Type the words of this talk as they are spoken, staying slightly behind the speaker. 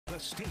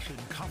station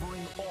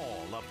covering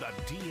all of the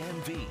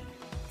DMV.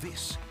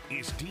 This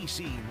is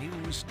DC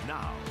News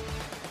Now.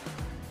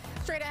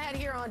 Straight ahead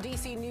here on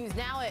DC News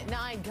Now at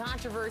 9,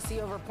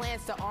 controversy over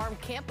plans to arm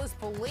campus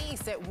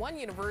police at one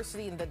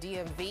university in the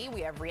DMV.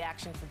 We have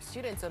reaction from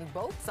students on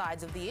both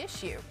sides of the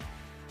issue.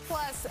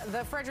 Plus,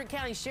 the Frederick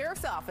County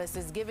Sheriff's Office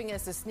is giving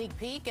us a sneak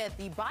peek at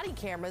the body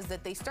cameras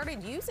that they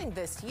started using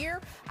this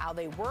year, how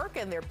they work,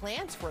 and their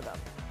plans for them.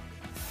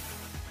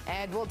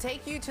 And we'll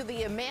take you to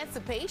the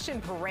Emancipation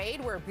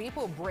Parade, where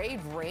people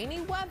braved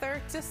rainy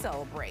weather to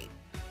celebrate.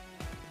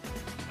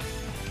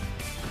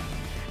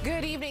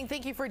 Good evening.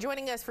 Thank you for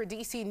joining us for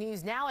DC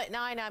News Now at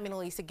 9. I'm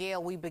Annalisa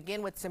Gale. We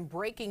begin with some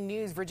breaking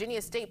news.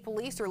 Virginia State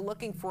Police are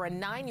looking for a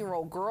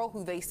 9-year-old girl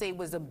who they say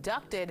was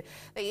abducted.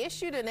 They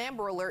issued an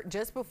Amber Alert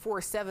just before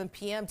 7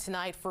 p.m.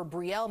 tonight for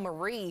Brielle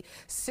Marie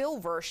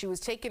Silver. She was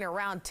taken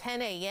around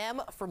 10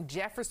 a.m. from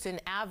Jefferson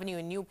Avenue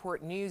in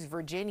Newport News,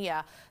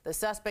 Virginia. The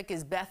suspect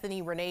is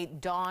Bethany Renee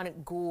Dawn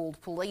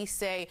Gould. Police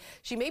say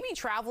she may be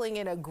traveling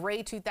in a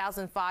gray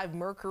 2005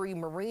 Mercury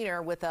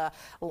Mariner with a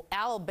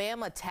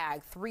Alabama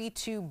tag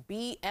 32BM568.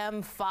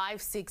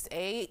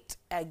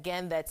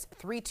 Again, that's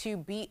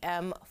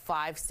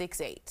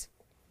 32BM568.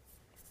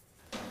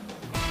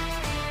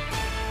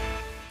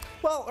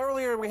 Well,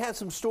 earlier we had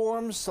some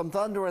storms, some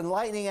thunder and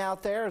lightning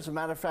out there. As a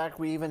matter of fact,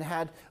 we even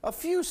had a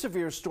few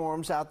severe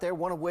storms out there,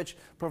 one of which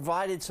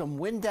provided some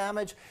wind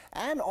damage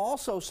and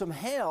also some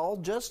hail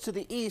just to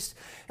the east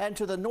and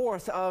to the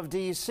north of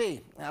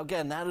D.C. Now,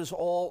 again, that is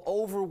all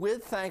over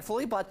with,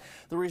 thankfully, but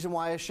the reason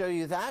why I show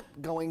you that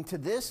going to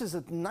this is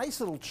a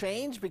nice little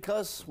change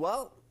because,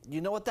 well,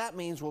 you know what that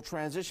means. We'll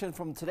transition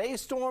from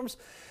today's storms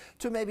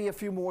to maybe a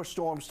few more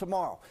storms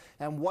tomorrow.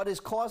 And what is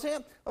causing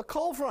it? A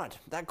cold front.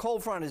 That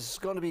cold front is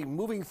going to be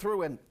moving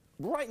through and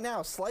right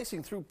now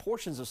slicing through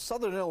portions of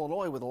southern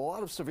Illinois with a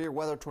lot of severe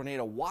weather,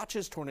 tornado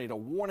watches, tornado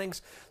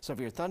warnings,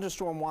 severe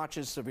thunderstorm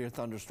watches, severe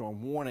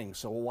thunderstorm warnings.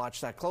 So we'll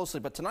watch that closely.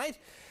 But tonight,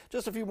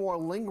 just a few more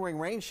lingering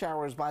rain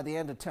showers by the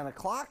end of 10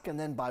 o'clock, and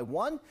then by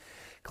 1,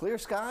 clear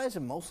skies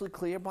and mostly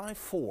clear by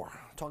 4.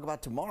 Talk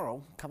about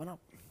tomorrow coming up.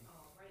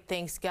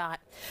 Thanks,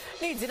 Scott.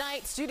 New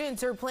tonight,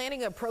 students are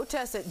planning a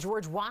protest at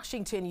George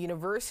Washington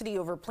University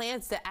over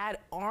plans to add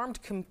armed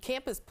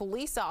campus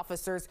police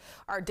officers.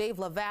 Our Dave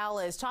Laval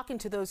is talking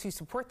to those who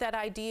support that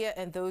idea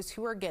and those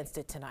who are against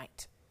it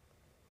tonight.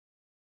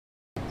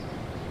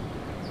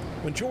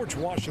 When George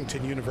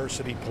Washington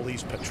University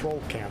police patrol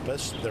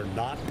campus, they're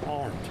not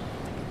armed.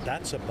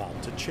 That's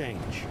about to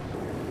change.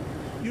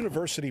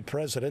 University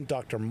President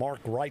Dr.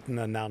 Mark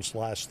Wrighton announced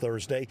last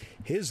Thursday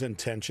his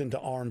intention to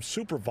arm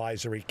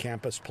supervisory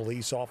campus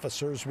police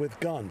officers with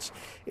guns.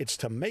 It's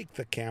to make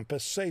the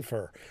campus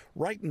safer.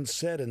 Wrighton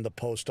said in the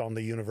post on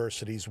the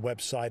university's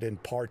website in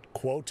part,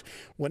 quote,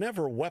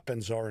 "Whenever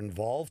weapons are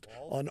involved,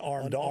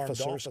 unarmed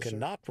officers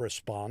cannot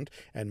respond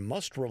and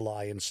must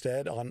rely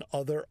instead on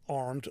other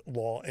armed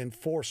law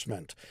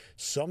enforcement."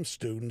 Some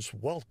students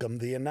welcome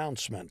the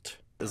announcement.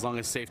 As long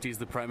as safety is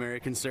the primary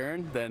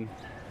concern, then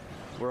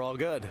we're all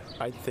good.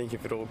 I think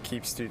if it'll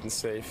keep students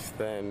safe,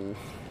 then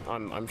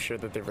I'm sure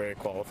that they're very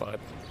qualified.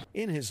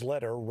 In his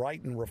letter,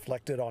 Wrighton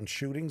reflected on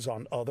shootings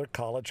on other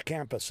college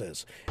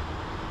campuses,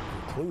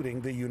 including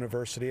the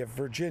University of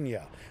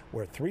Virginia,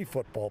 where 3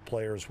 football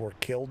players were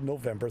killed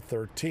November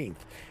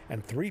 13th,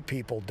 and 3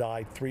 people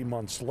died 3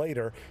 months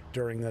later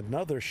during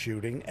another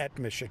shooting at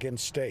Michigan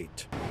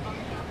State.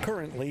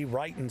 Currently,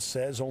 Wrighton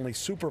says only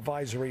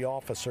supervisory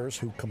officers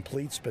who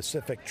complete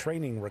specific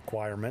training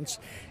requirements,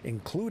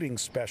 including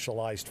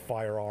specialized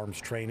firearms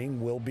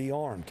training, will be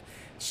armed.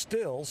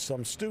 Still,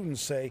 some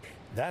students say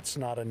that's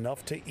not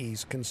enough to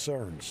ease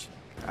concerns.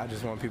 I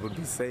just want people to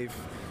be safe,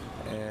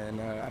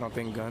 and I don't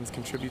think guns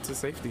contribute to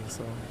safety,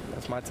 so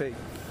that's my take.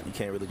 You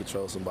can't really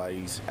control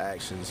somebody's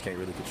actions, can't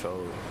really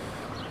control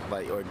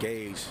or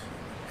gauge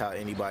how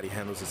anybody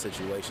handles the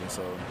situation,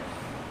 so,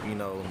 you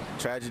know,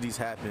 tragedies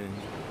happen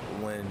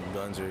when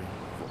guns are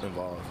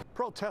involved.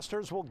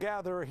 Protesters will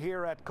gather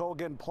here at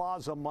Colgan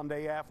Plaza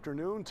Monday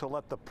afternoon to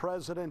let the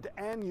president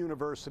and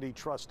university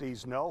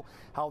trustees know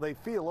how they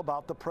feel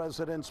about the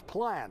president's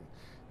plan.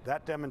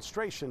 That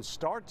demonstration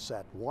starts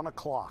at 1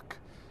 o'clock.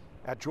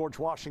 At George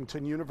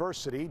Washington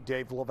University,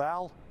 Dave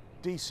Laval,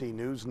 DC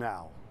News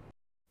Now.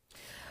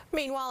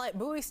 Meanwhile, at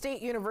Bowie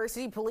State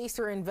University, police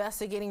are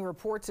investigating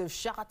reports of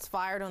shots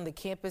fired on the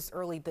campus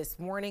early this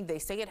morning. They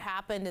say it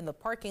happened in the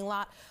parking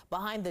lot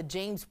behind the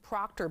James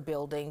Proctor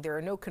building. There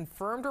are no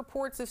confirmed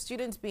reports of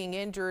students being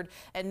injured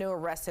and no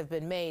arrests have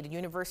been made.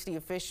 University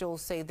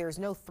officials say there's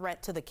no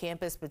threat to the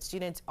campus, but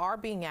students are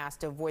being asked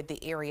to avoid the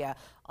area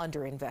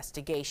under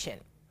investigation.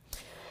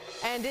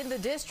 And in the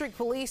district,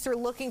 police are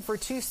looking for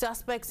 2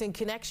 suspects in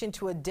connection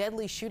to a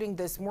deadly shooting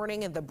this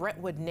morning in the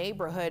Brentwood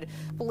neighborhood.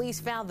 Police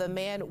found the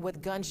man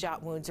with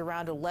gunshot wounds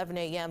around 11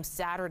 a.m.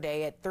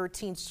 Saturday at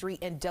 13th Street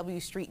and W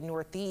Street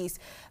Northeast.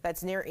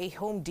 That's near a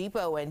Home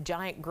Depot and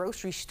Giant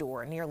grocery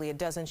store. Nearly a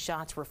dozen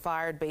shots were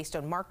fired based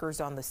on markers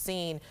on the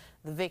scene.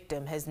 The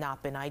victim has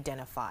not been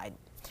identified.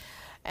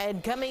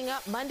 And coming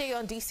up Monday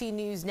on DC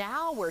News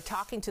Now, we're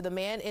talking to the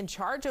man in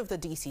charge of the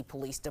DC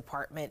Police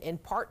Department in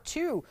part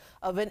 2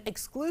 of an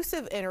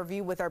exclusive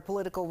interview with our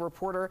political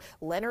reporter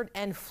Leonard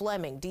N.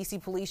 Fleming.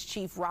 DC Police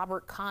Chief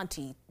Robert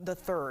Contee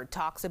III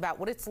talks about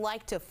what it's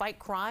like to fight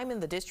crime in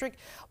the district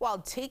while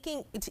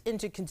taking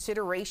into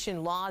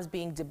consideration laws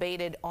being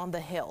debated on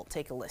the Hill.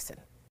 Take a listen.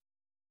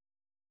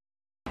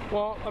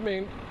 Well, I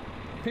mean,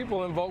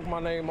 people invoke my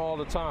name all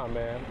the time,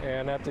 man,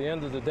 and at the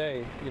end of the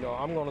day,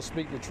 I'm going to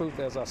speak the truth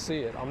as I see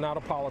it. I'm not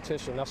a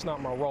politician. That's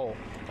not my role.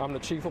 I'm the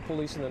chief of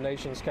police in the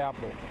nation's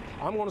capital.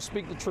 I'm going to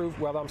speak the truth,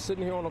 whether I'm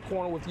sitting here on the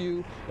corner with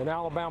you in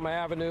Alabama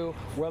Avenue,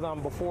 whether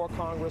I'm before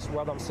Congress,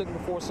 whether I'm sitting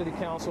before City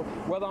Council,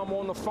 whether I'm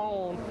on the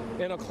phone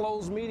in a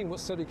closed meeting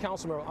with City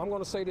Council members. I'm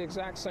going to say the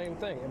exact same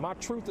thing, and my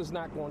truth is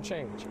not going to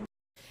change.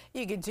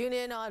 You can tune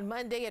in on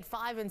Monday at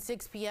 5 and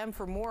 6 p.m.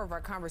 for more of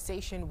our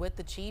conversation with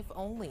the chief,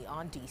 only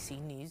on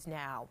DC News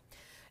Now.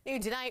 New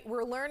tonight,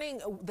 we're learning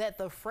that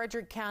the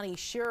Frederick County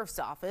Sheriff's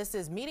Office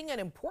is meeting an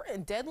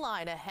important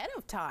deadline ahead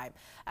of time.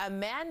 A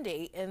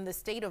mandate in the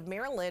state of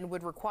Maryland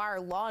would require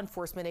law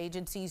enforcement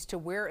agencies to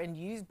wear and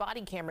use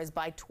body cameras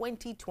by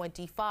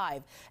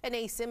 2025. And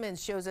A.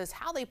 Simmons shows us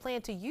how they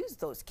plan to use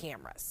those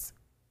cameras.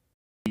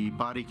 The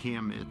body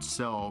cam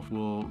itself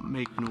will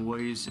make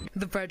noise.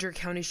 The Frederick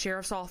County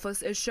Sheriff's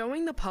Office is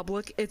showing the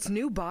public its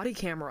new body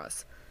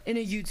cameras. In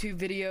a YouTube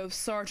video,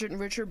 Sergeant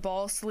Richard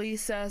Balsley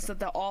says that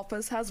the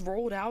office has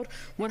rolled out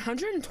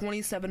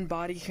 127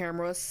 body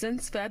cameras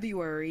since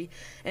February,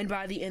 and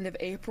by the end of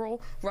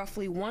April,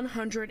 roughly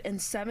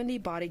 170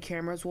 body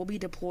cameras will be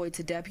deployed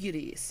to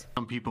deputies.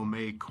 Some people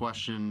may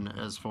question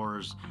as far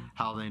as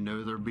how they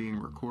know they're being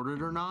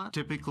recorded or not.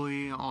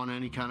 Typically, on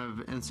any kind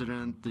of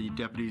incident, the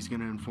deputy is going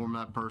to inform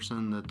that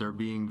person that they're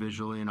being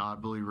visually and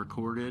audibly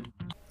recorded.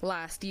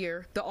 Last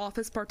year, the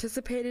office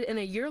participated in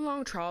a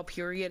year-long trial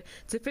period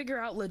to figure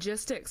out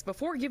logistics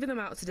before giving them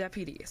out to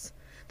deputies.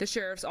 The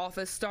sheriff's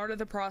office started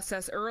the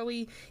process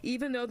early,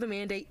 even though the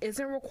mandate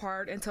isn't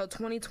required until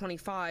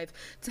 2025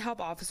 to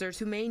help officers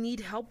who may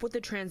need help with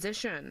the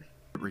transition.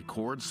 It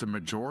records the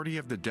majority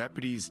of the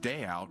deputies'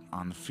 day out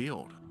on the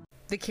field.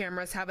 The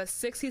cameras have a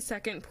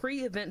 60-second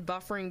pre-event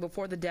buffering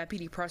before the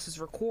deputy presses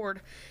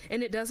record,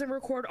 and it doesn't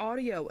record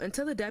audio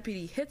until the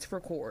deputy hits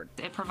record.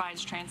 It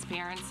provides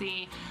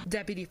transparency.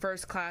 Deputy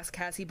First Class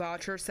Cassie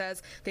Botcher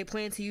says they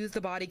plan to use the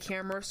body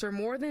cameras for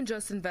more than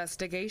just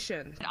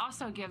investigation. It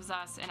also gives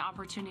us an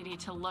opportunity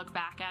to look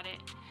back at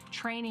it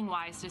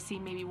training-wise to see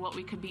maybe what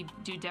we could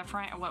do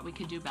different or what we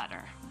could do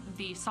better.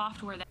 The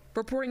software that...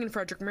 Reporting in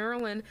Frederick,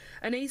 Maryland,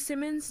 Anais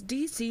Simmons,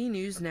 DC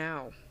News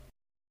Now.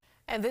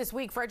 And this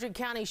week, Frederick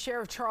County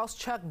Sheriff Charles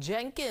Chuck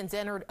Jenkins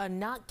entered a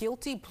not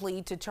guilty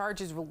plea to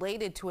charges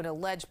related to an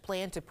alleged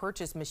plan to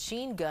purchase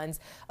machine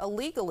guns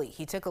illegally.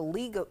 He took a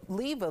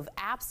leave of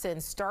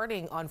absence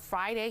starting on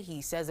Friday.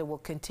 He says it will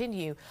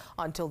continue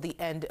until the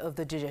end of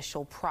the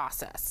judicial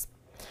process.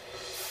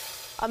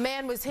 A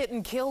man was hit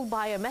and killed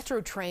by a metro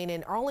train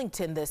in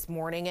Arlington this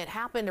morning. It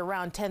happened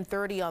around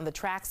 10:30 on the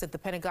tracks at the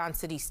Pentagon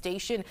City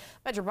Station.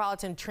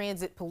 Metropolitan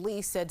Transit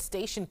Police said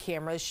station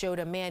cameras showed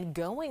a man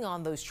going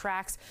on those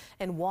tracks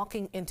and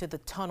walking into the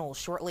tunnel.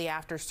 Shortly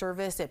after,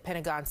 service at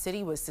Pentagon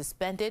City was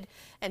suspended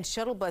and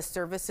shuttle bus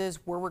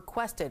services were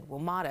requested.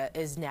 WMATA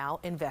is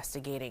now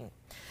investigating.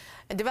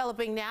 And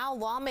developing now,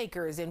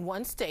 lawmakers in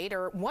one state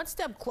are one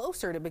step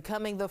closer to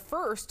becoming the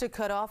first to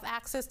cut off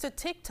access to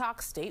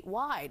TikTok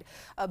statewide.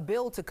 A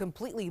bill to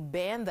completely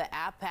ban the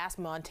app passed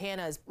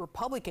Montana's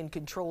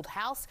Republican-controlled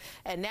House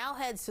and now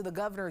heads to the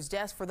governor's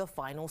desk for the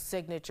final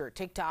signature.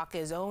 TikTok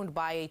is owned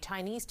by a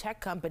Chinese tech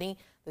company.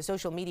 The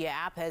social media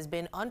app has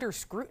been under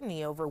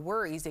scrutiny over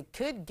worries it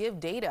could give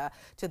data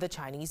to the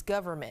Chinese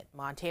government.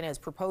 Montana's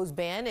proposed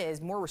ban is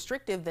more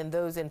restrictive than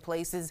those in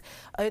places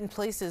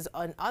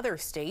in other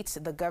states.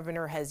 The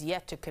governor has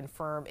yet to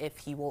confirm if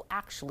he will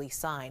actually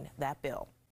sign that bill.